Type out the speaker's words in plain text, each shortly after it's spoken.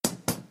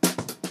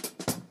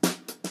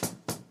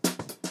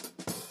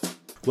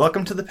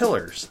Welcome to The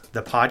Pillars,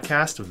 the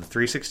podcast of the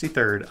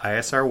 363rd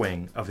ISR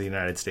Wing of the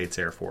United States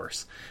Air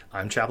Force.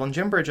 I'm Chaplain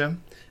Jim Bridgham.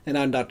 And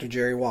I'm Dr.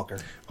 Jerry Walker.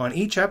 On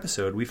each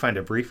episode, we find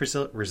a brief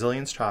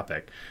resilience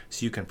topic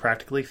so you can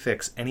practically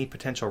fix any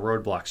potential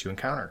roadblocks you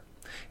encounter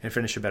and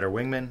finish a better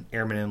wingman,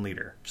 airman, and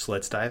leader. So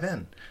let's dive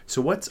in. So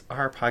what's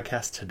our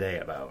podcast today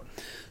about?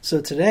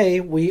 So today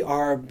we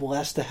are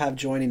blessed to have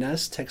joining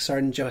us Tech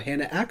Sergeant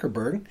Johanna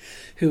Ackerberg,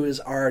 who is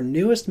our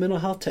newest mental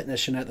health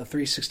technician at the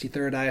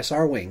 363rd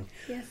ISR Wing.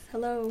 Yes,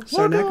 hello.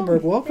 Sergeant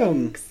Ackerberg,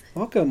 welcome. Thanks.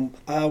 Welcome.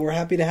 We're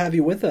happy to have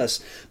you with us,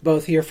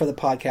 both here for the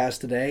podcast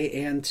today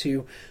and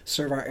to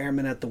serve our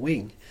airmen at the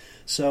wing.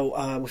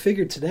 So we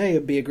figured today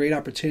would be a great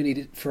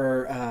opportunity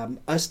for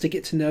us to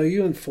get to know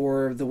you and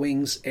for the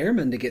Wing's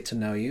airmen to get to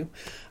know you.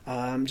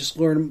 Just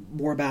learn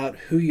more about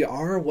who you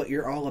are, what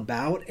you're all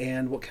about,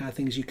 and what kind of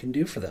things you can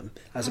do for them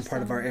as a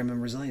part of our Airman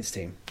Resilience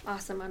team.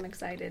 Awesome. I'm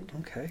excited.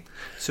 Okay.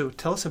 So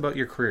tell us about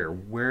your career.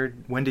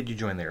 When did you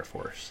join the Air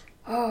Force?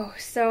 Oh,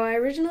 so I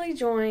originally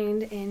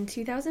joined in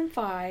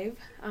 2005.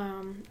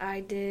 I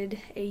did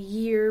a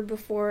year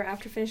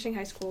after finishing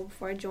high school,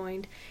 before I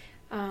joined,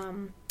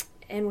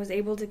 and was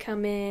able to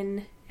come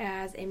in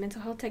as a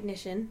mental health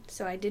technician.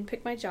 So I did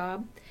pick my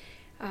job,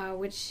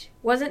 which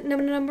wasn't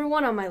number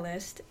one on my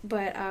list,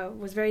 but I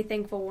was very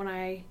thankful when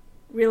I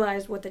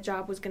realized what the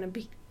job was going to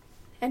be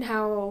and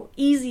how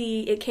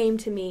easy it came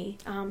to me,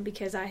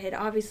 because I had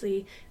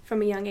obviously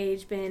from a young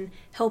age been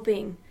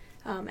helping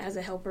as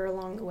a helper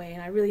along the way,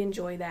 and I really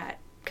enjoy that,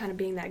 kind of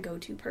being that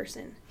go-to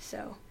person.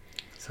 So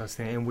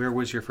and where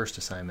was your first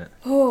assignment?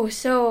 Oh,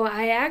 so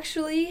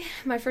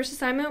my first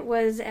assignment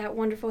was at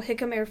wonderful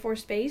Hickam Air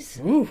Force Base.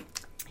 Ooh.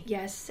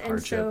 Yes, and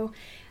Hardship. So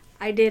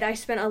I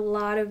spent a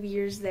lot of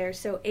years there.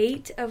 So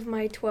 8 of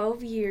my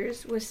 12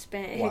 years was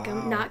spent at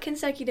Hickam, not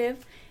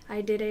consecutive.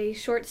 I did a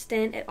short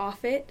stint at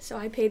Offutt, so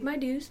I paid my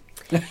dues.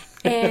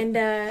 And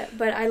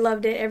but I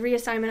loved it. Every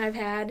assignment I've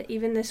had,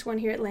 even this one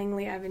here at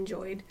Langley, I've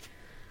enjoyed.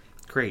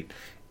 Great.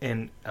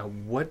 And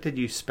what did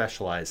you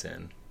specialize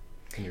in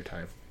your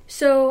time?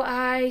 So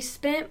I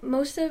spent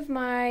most of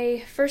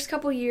my first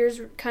couple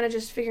years kind of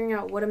just figuring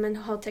out what a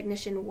mental health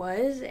technician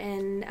was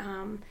and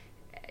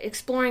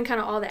exploring kind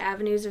of all the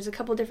avenues. There's a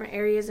couple different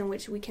areas in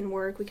which we can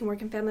work. We can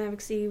work in family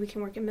advocacy. We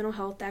can work in mental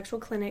health, the actual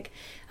clinic.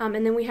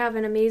 And then we have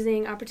an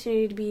amazing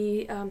opportunity to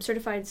be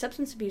certified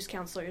substance abuse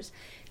counselors.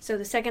 So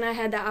the second I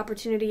had that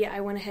opportunity,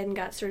 I went ahead and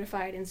got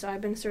certified. And so I've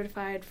been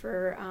certified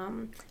for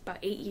about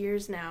 8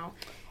 years now.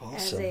 Awesome.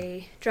 As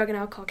a drug and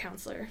alcohol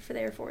counselor for the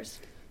Air Force.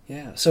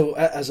 Yeah, so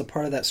as a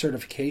part of that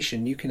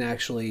certification, you can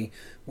actually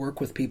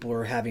work with people who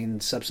are having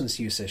substance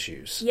use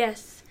issues.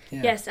 Yes.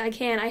 Yeah. Yes, I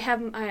can. I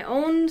have my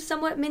own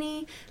somewhat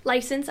mini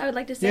license, I would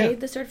like to say,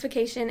 the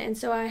certification, and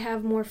so I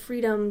have more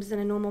freedoms than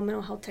a normal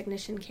mental health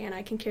technician can.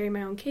 I can carry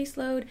my own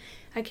caseload,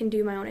 I can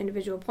do my own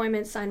individual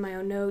appointments, sign my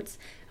own notes,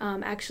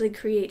 actually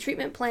create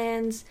treatment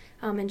plans,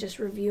 and just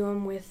review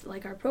them with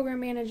like our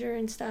program manager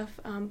and stuff.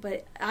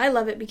 But I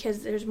love it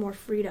because there's more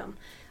freedom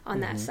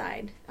on that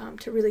side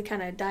to really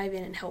kind of dive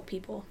in and help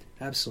people.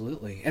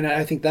 Absolutely. And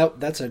I think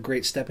that's a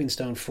great stepping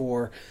stone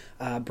for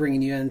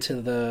bringing you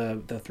into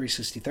the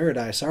 363rd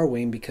ISR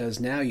Wing, because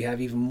now you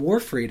have even more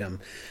freedom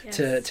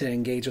to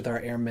engage with our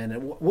airmen.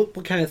 And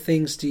what kind of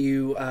things do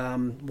you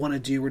want to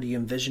do, or do you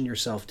envision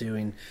yourself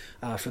doing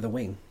for the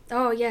wing?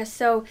 Oh, yes.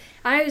 So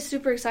I was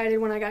super excited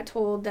when I got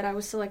told that I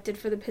was selected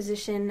for the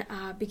position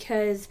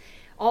because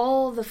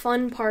all the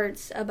fun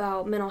parts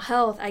about mental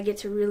health I get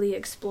to really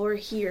explore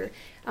here,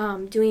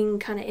 doing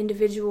kind of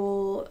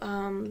individual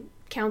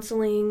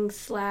counseling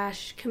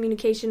 /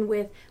 communication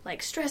with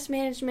like stress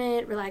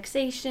management,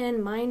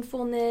 relaxation,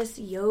 mindfulness,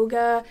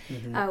 yoga.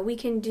 We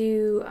can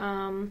do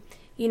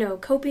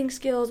coping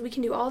skills. We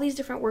can do all these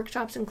different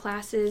workshops and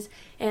classes,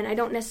 and I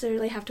don't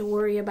necessarily have to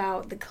worry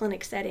about the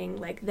clinic setting,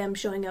 like them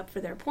showing up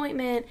for their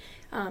appointment,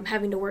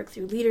 having to work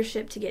through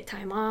leadership to get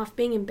time off,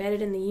 being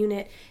embedded in the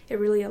unit. It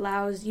really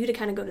allows you to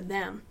kind of go to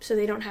them, so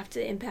they don't have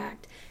to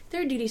impact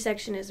their duty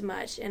section as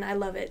much, and I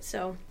love it.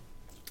 So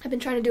I've been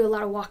trying to do a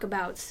lot of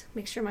walkabouts,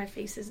 make sure my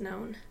face is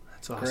known.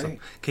 That's awesome. Great.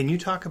 Can you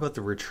talk about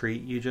the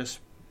retreat you just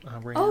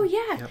ran? Oh,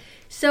 yeah. Yep.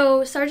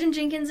 So Sergeant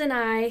Jenkins and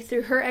I,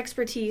 through her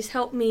expertise,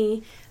 helped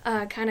me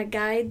kind of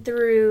guide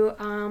through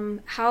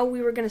how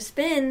we were going to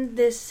spend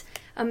this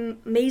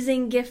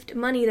amazing gift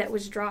money that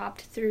was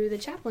dropped through the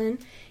chaplain.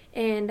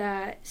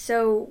 And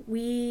so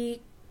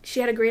she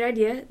had a great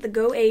idea, the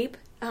Go Ape.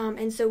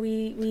 And so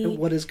we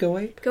What is Go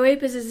Ape? Go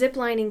Ape is a zip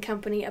lining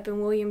company up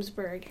in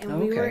Williamsburg. And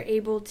we were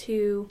able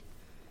to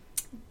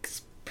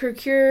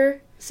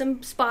procure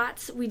some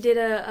spots. We did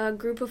a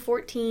group of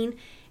 14,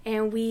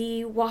 and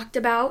we walked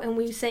about and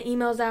we sent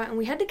emails out, and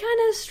we had to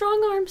kind of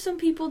strong arm some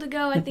people to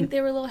go. I think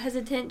they were a little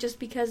hesitant just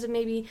because of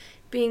maybe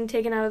being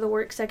taken out of the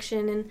work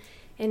section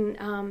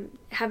and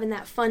having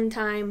that fun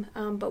time.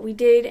 But we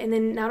did, and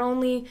then not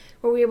only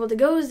were we able to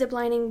go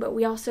ziplining, but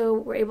we also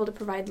were able to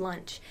provide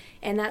lunch.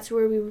 And that's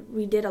where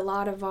we did a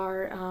lot of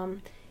our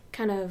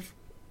kind of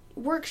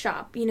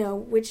workshop,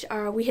 which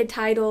we had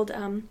titled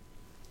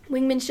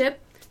Wingmanship,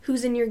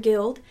 Who's in Your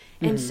Guild?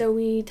 And so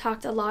we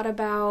talked a lot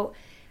about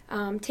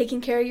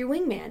taking care of your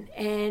wingman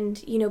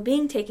and,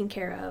 being taken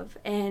care of,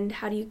 and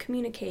how do you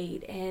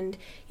communicate, and,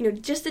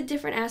 just the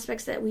different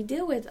aspects that we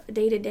deal with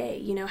day to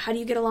day. How do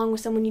you get along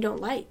with someone you don't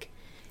like,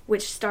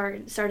 which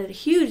started a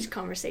huge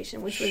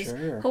conversation, which was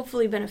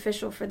hopefully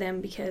beneficial for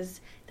them,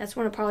 because that's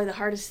one of probably the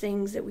hardest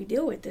things that we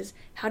deal with is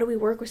how do we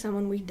work with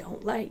someone we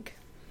don't like.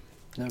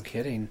 No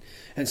kidding.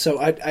 And so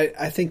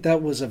I think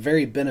that was a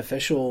very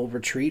beneficial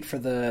retreat for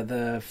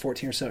the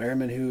 14 or so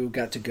airmen who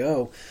got to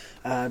go.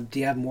 Do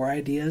you have more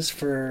ideas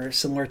for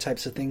similar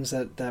types of things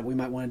that we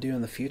might want to do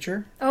in the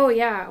future? Oh,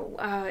 yeah.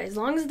 As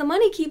long as the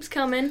money keeps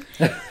coming,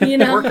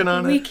 working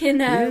on we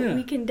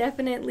can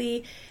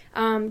definitely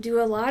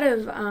do a lot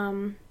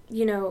of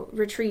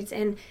retreats,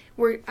 and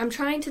I'm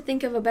trying to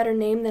think of a better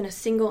name than a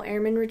single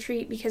airman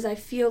retreat, because I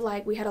feel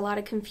like we had a lot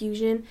of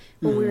confusion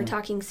when we were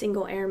talking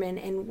single airmen,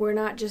 and we're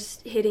not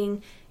just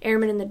hitting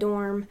airmen in the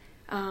dorm,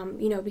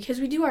 because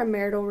we do our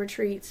marital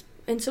retreats,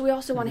 and so we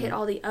also want to hit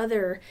all the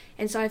other,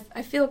 and so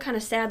I feel kind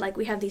of sad like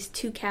we have these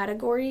two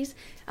categories,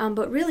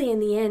 but really in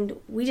the end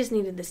we just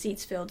needed the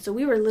seats filled, so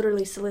we were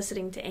literally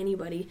soliciting to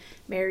anybody,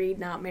 married,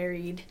 not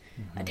married,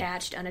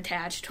 attached,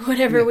 unattached,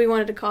 whatever we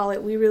wanted to call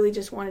it. We really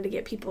just wanted to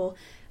get people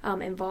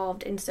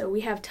involved, and so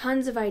we have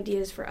tons of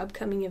ideas for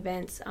upcoming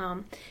events,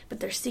 but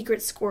they're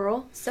secret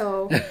squirrel,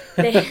 so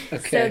they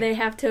so they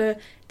have to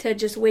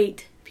just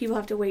wait. People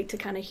have to wait to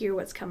kind of hear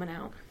what's coming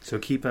out. So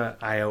keep an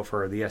eye out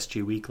for the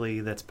SG Weekly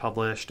that's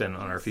published, and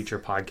on our future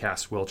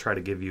podcast we'll try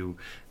to give you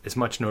as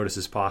much notice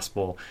as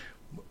possible.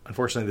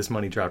 Unfortunately, this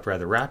money dropped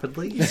rather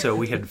rapidly, so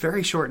we had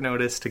very short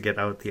notice to get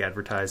out the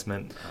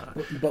advertisement.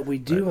 But we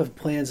do have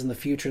plans in the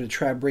future to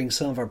try to bring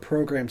some of our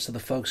programs to the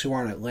folks who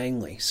aren't at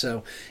Langley.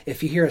 So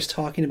if you hear us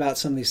talking about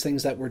some of these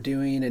things that we're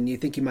doing and you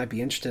think you might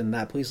be interested in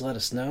that, please let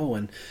us know.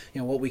 And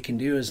what we can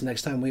do is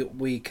next time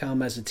we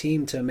come as a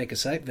team to make a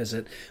site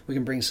visit, we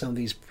can bring some of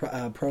these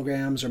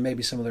programs or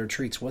maybe some of the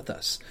retreats with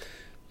us.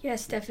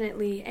 Yes,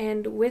 definitely.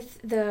 And with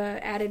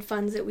the added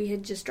funds that we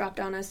had just dropped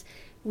on us,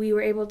 we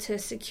were able to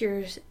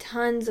secure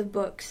tons of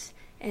books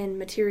and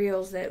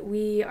materials that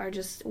we are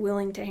just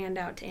willing to hand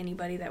out to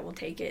anybody that will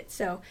take it.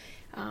 So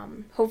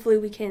hopefully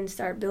we can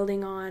start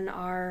building on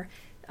our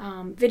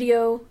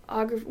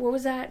videography. What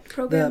was that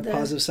program? The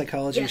Positive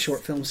Psychology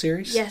short film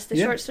series? Yes, the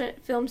short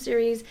film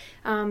series.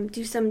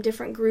 Do some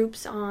different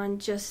groups on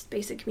just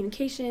basic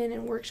communication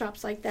and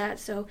workshops like that.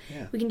 So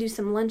we can do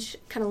some lunch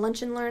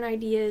and learn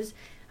ideas.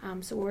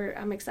 So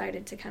I'm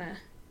excited to kind of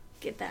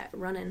get that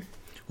running.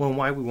 Well, and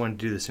why we want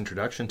to do this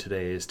introduction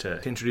today is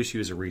to introduce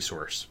you as a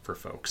resource for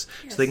folks.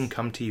 So they can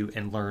come to you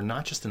and learn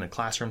not just in a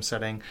classroom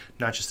setting,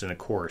 not just in a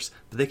course,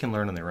 but they can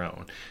learn on their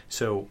own.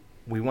 So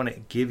we want to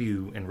give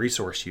you and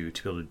resource you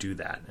to be able to do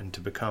that and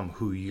to become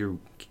who you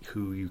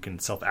can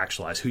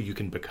self-actualize, who you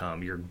can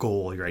become, your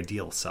goal, your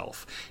ideal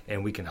self.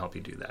 And we can help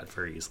you do that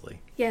very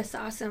easily. Yes,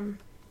 awesome.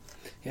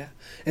 Yeah.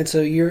 And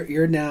so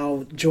you're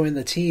now joining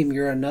the team.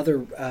 You're another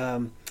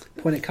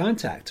point of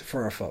contact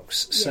for our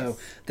folks. Yes. So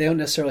they don't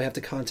necessarily have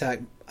to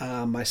contact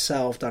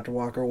myself, Dr.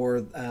 Walker,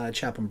 or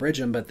Chaplain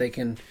Bridgham, but they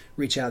can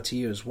reach out to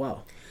you as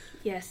well.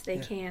 Yes, they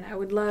can. I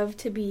would love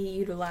to be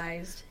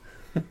utilized.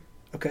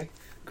 Okay,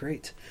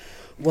 great.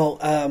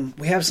 Well,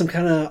 we have some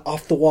kind of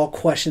off-the-wall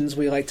questions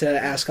we like to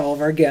ask all of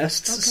our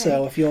guests. Okay.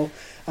 So if you'll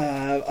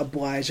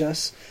oblige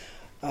us.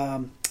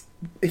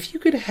 If you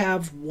could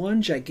have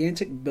one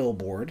gigantic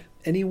billboard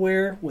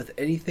anywhere with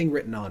anything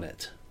written on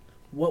it,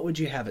 what would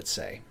you have it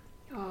say?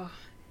 Oh,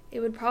 it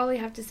would probably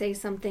have to say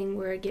something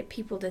where it get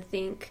people to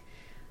think,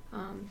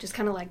 just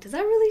kind of like, does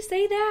that really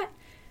say that?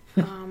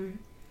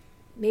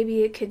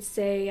 Maybe it could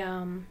say,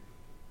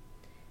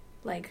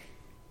 like,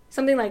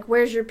 something like,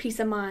 where's your peace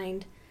of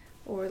mind?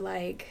 Or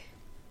like,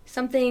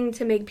 something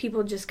to make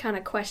people just kind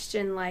of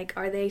question, like,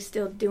 are they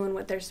still doing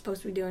what they're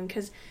supposed to be doing?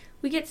 Because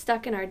we get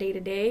stuck in our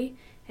day-to-day,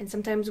 and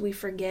sometimes we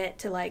forget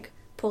to, like,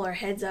 pull our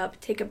heads up,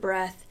 take a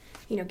breath,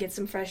 get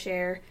some fresh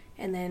air,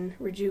 and then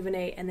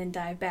rejuvenate, and then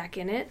dive back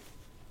in it.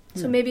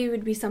 So maybe it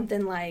would be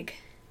something like,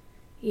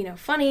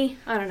 funny,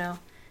 I don't know,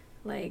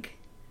 like,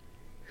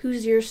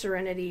 who's your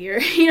serenity? Or,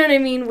 you know what I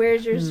mean?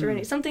 Where's your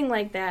serenity? Something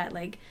like that,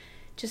 like,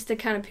 just to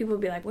kind of people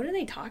be like, what are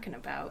they talking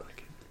about?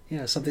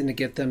 Yeah, something to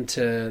get them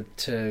to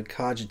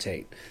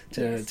cogitate,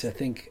 to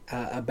think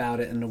about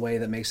it in a way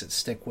that makes it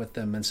stick with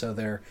them. And so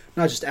they're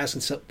not just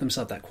asking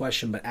themselves that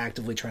question, but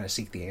actively trying to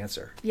seek the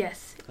answer.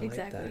 Yes,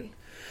 exactly.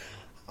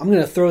 I'm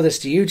going to throw this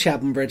to you,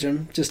 Chaplain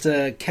Bridgham, just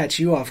to catch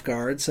you off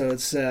guard. So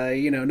it's,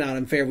 not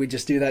unfair we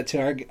just do that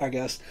to our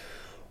guests.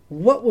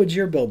 What would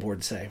your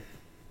billboard say?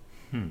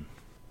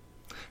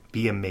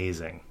 Be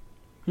amazing.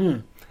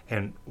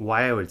 And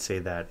why I would say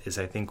that is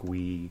I think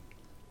we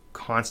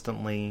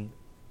constantly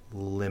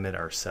limit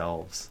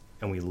ourselves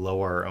and we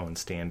lower our own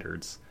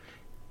standards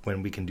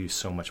when we can do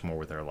so much more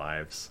with our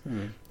lives.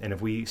 And if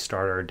we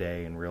start our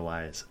day and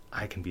realize,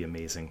 I can be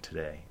amazing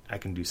today, I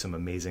can do some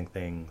amazing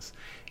things,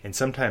 and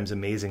sometimes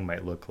amazing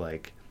might look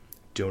like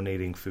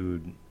donating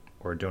food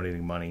or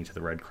donating money to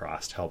the Red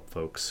Cross to help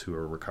folks who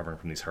are recovering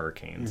from these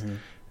hurricanes.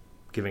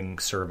 giving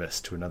service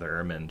to another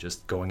airman,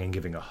 just going and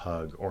giving a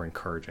hug or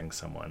encouraging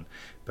someone.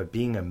 But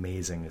being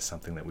amazing is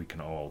something that we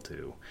can all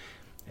do.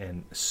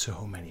 And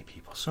so many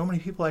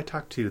people I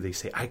talk to, they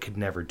say, I could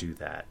never do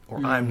that,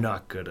 or I'm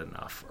not good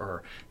enough,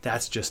 or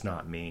that's just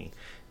not me.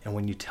 And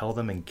when you tell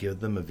them and give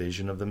them a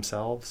vision of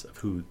themselves, of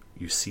who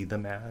you see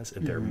them as,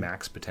 at their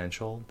max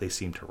potential, they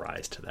seem to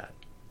rise to that.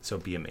 So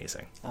be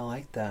amazing. I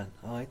like that.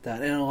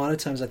 And a lot of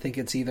times I think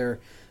it's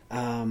either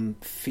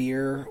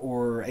fear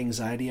or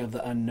anxiety of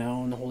the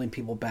unknown holding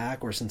people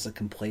back, or a sense of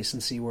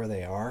complacency where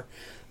they are,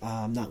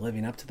 not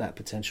living up to that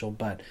potential.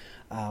 But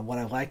what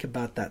I like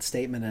about that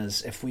statement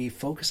is if we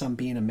focus on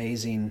being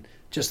amazing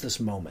just this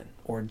moment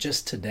or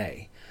just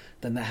today,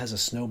 then that has a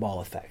snowball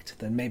effect.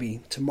 Then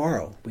maybe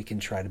tomorrow we can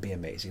try to be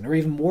amazing or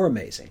even more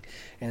amazing.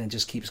 And it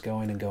just keeps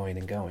going and going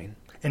and going.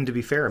 And to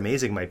be fair,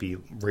 amazing might be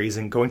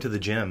going to the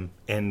gym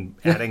and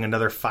adding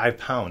another 5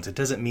 pounds. It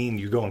doesn't mean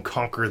you go and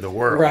conquer the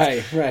world.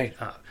 Right.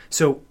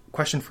 So,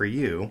 question for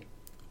you.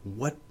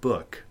 What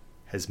book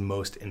has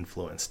most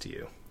influenced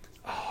you?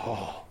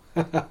 Oh.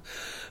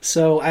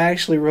 So I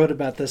actually wrote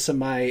about this in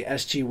my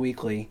SG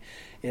Weekly.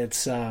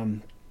 It's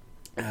a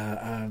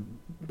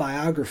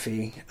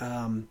biography,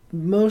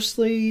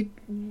 mostly,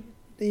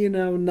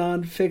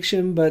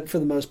 nonfiction, but for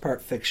the most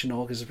part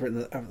fictional, because it's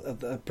written from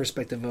the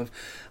perspective of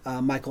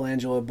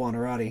Michelangelo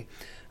Buonarroti,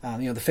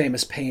 the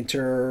famous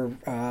painter,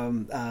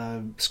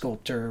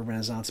 sculptor,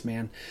 Renaissance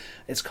man.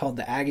 It's called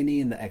The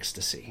Agony and the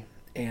Ecstasy.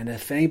 And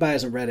if anybody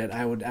hasn't read it,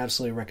 I would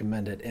absolutely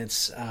recommend it.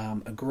 It's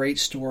a great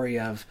story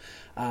of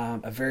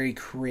a very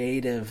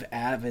creative,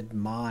 avid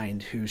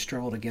mind who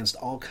struggled against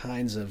all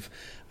kinds of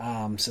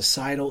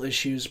societal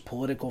issues,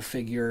 political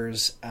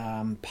figures,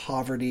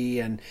 poverty,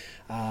 and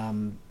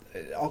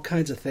all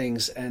kinds of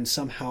things, and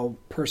somehow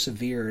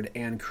persevered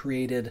and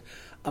created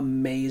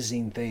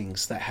amazing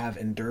things that have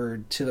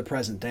endured to the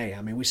present day.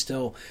 I mean,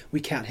 we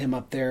count him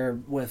up there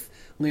with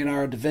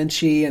Leonardo da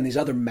Vinci and these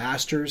other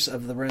masters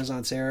of the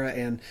Renaissance era,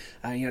 and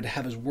to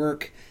have his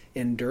work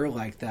endure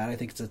like that, I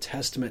think it's a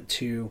testament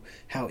to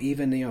how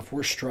even if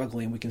we're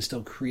struggling, we can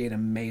still create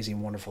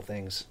amazing, wonderful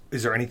things.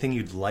 Is there anything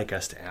you'd like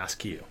us to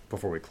ask you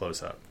before we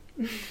close up?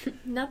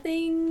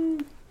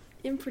 Nothing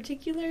in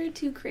particular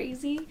too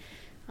crazy.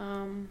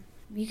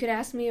 You could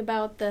ask me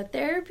about the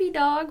therapy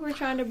dog we're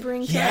trying to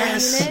bring to our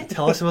unit.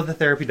 Tell us about the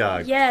therapy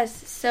dog.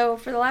 Yes. So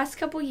for the last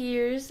couple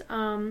years,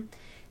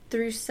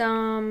 through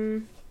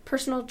some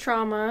personal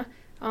trauma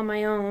on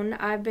my own,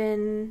 I've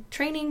been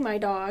training my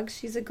dog.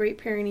 She's a Great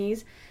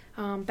Pyrenees,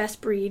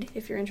 best breed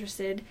if you're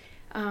interested.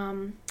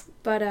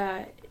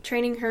 But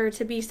training her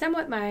to be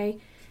somewhat my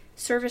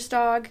service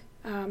dog.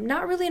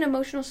 Not really an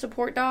emotional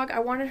support dog. I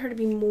wanted her to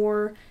be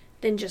more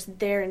than just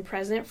there and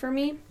present for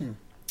me.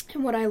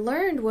 And what I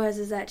learned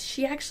is that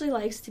she actually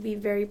likes to be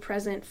very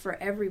present for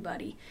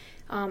everybody.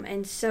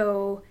 And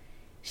so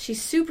she's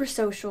super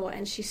social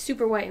and she's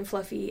super white and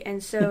fluffy.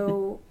 And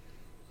so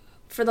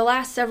for the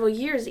last several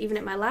years, even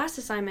at my last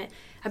assignment,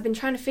 I've been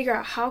trying to figure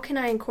out how can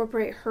I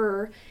incorporate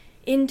her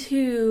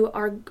into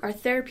our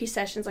therapy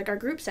sessions, like our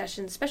group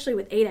sessions, especially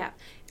with ADAP.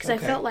 Because I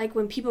felt like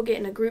when people get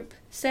in a group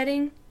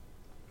setting,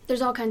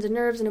 there's all kinds of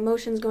nerves and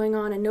emotions going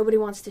on and nobody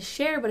wants to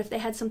share, but if they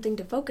had something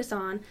to focus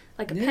on,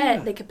 like a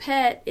pet, they could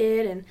pet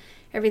it and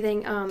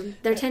everything,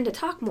 they tend to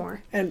talk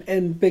more.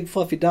 And big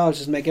fluffy dogs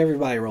just make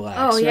everybody relax.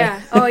 Oh, right?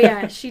 yeah. Oh,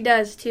 yeah. She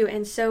does, too.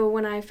 And so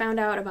when I found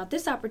out about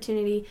this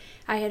opportunity,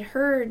 I had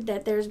heard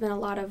that there's been a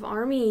lot of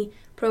Army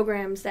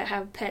programs that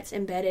have pets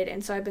embedded,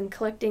 and so I've been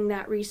collecting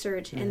that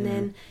research. And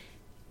then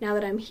now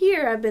that I'm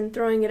here, I've been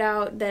throwing it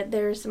out that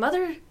there's some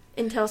other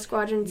intel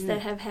squadrons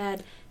that have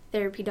had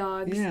therapy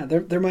dogs. Yeah,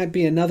 there might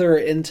be another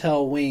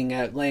intel wing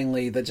at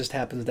Langley that just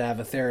happens to have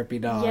a therapy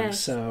dog. Yes.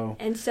 So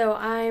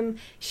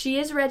she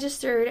is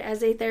registered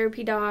as a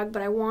therapy dog,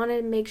 but I want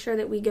to make sure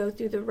that we go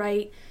through the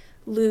right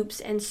loops,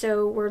 and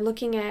so we're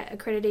looking at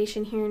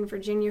accreditation here in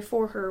Virginia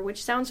for her,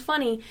 which sounds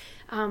funny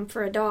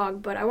for a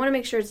dog, but I want to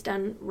make sure it's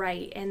done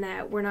right and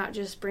that we're not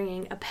just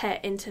bringing a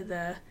pet into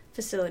the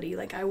facility.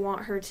 Like, I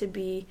want her to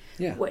be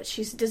what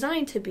she's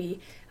designed to be,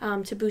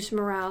 to boost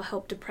morale,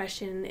 help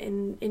depression,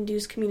 and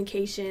induce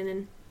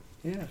communication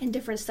and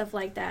different stuff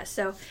like that.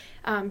 So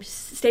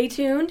stay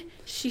tuned.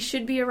 She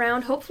should be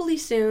around hopefully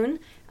soon.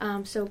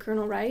 So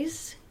Colonel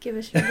Rice, give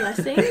us your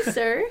blessings,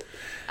 sir.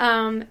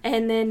 And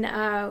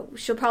then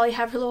she'll probably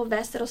have her little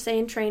vest that'll say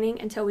in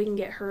training until we can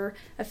get her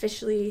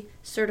officially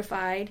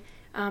certified.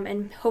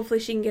 And hopefully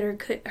she can get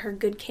her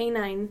good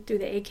canine through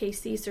the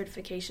AKC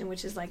certification,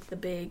 which is like the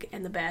big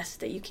and the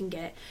best that you can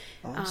get.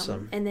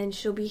 Awesome. And then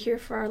she'll be here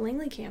for our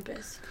Langley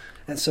campus.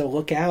 And so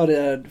look out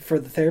for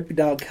the therapy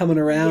dog coming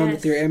around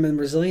with your Airman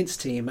Resilience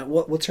team.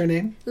 What's her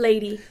name?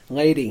 Lady.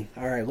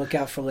 All right, look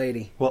out for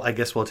Lady. Well, I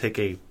guess we'll take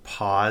a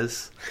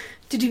pause.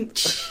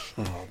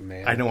 Oh,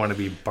 man. I don't want to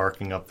be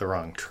barking up the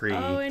wrong tree.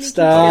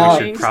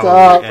 Stop. We should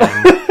probably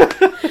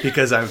end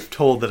because I'm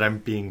told that I'm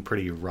being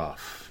pretty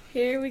rough.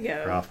 Here we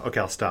go. We're off.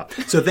 Okay, I'll stop.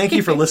 So thank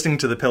you for listening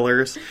to The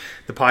Pillars,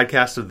 the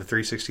podcast of the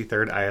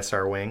 363rd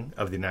ISR Wing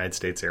of the United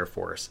States Air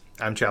Force.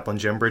 I'm Chaplain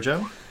Jim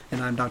Bridgham.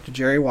 And I'm Dr.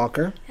 Jerry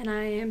Walker. And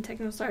I am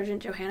Technical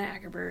Sergeant Johanna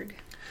Ackerberg.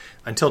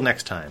 Until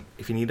next time,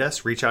 if you need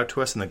us, reach out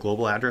to us in the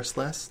global address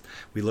list.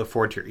 We look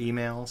forward to your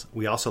emails.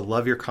 We also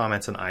love your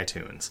comments on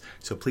iTunes.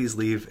 So please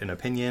leave an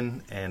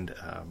opinion and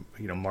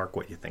mark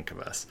what you think of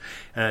us.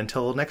 And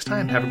until next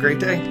time, have a great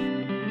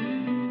day.